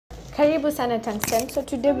Karibu sana Tungsten. So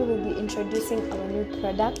today we will be introducing our new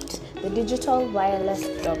product, the digital wireless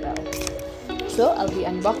doorbell. So I'll be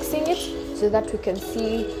unboxing it so that we can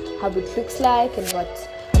see how it looks like and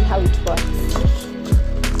how it works.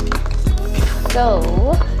 So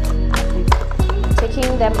I'll be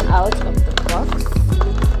taking them out of the box.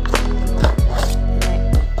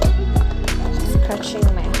 Scratching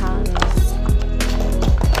my hands.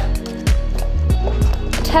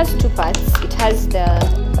 It has two parts. It has the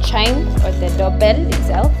chime or the doorbell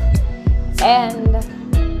itself and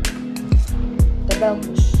the bell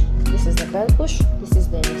push. This is the bell push. This is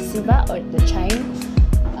the receiver or the chime.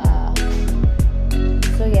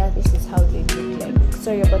 So yeah, this is how they look like.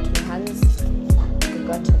 Sorry about my hands. They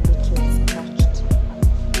got a little scratched.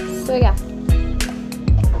 So yeah.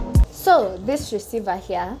 So this receiver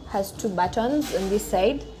here has two buttons on this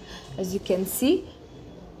side, as you can see.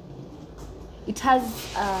 It has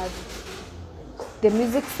the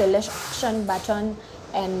music selection button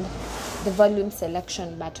and the volume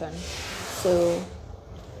selection button. So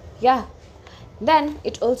yeah, then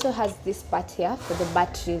it also has this part here for the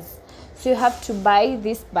batteries. So you have to buy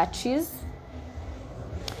these batteries.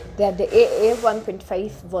 They are the AA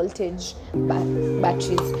 1.5 voltage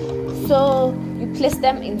batteries. So you place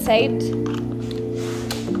them inside.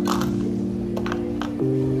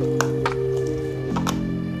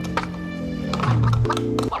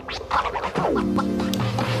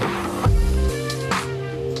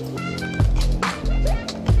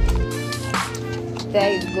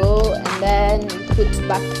 There you go, and then you put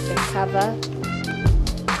back the cover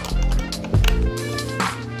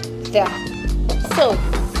there. So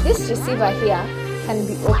this receiver here can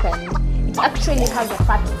be opened. It actually has a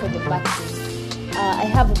part for the battery. I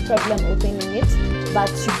have a problem opening it, but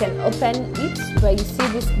you can open it where you see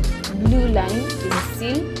this blue line is a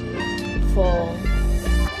seal for,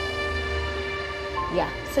 yeah,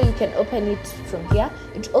 so you can open it from here.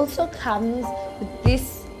 It also comes with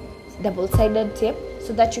this double-sided tape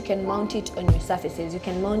so that you can mount it on your surfaces. You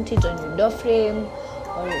can mount it on your door frame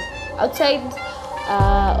or outside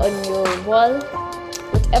on your wall,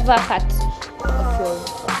 whatever part of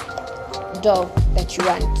your door that you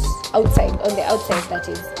want, outside, on the outside that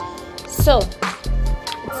is. So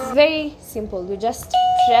it's very simple. You just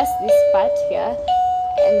press this part here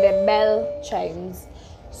and the bell chimes.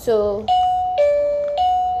 So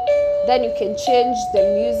then you can change the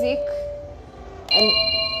music and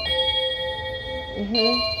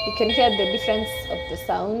you can hear the difference of the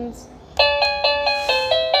sounds.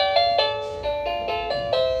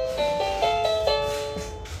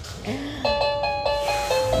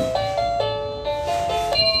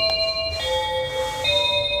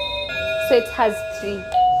 So it has three.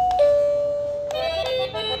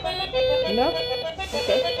 No?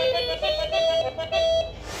 Okay.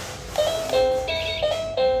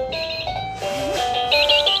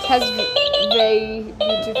 It has very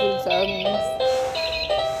beautiful sounds.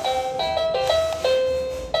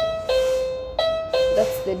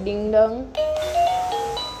 That's the ding dong.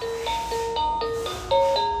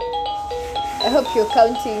 I hope you're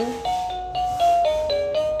counting.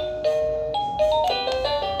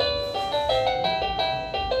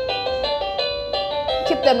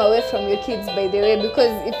 Keep them away from your kids, by the way,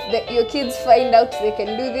 because if your kids find out they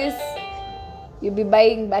can do this, you'll be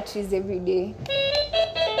buying batteries every day.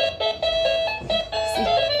 See?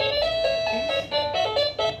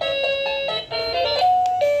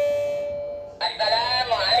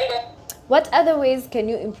 What other ways can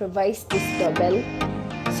you improvise this doorbell?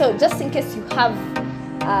 So just in case you have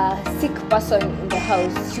a sick person in the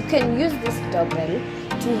house, you can use this doorbell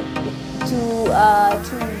to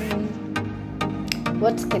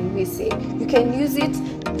what can we say? You can use it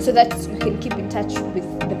so that you can keep in touch with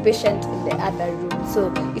the patient in the other room.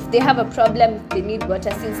 So if they have a problem, if they need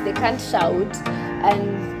water, since they can't shout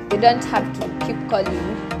and they don't have to keep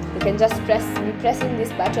calling, you can just be pressing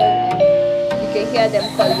this button and you can hear them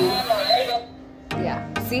calling. Yeah,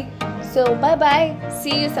 see? So bye bye.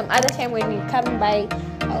 See you some other time when you come buy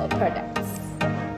our product.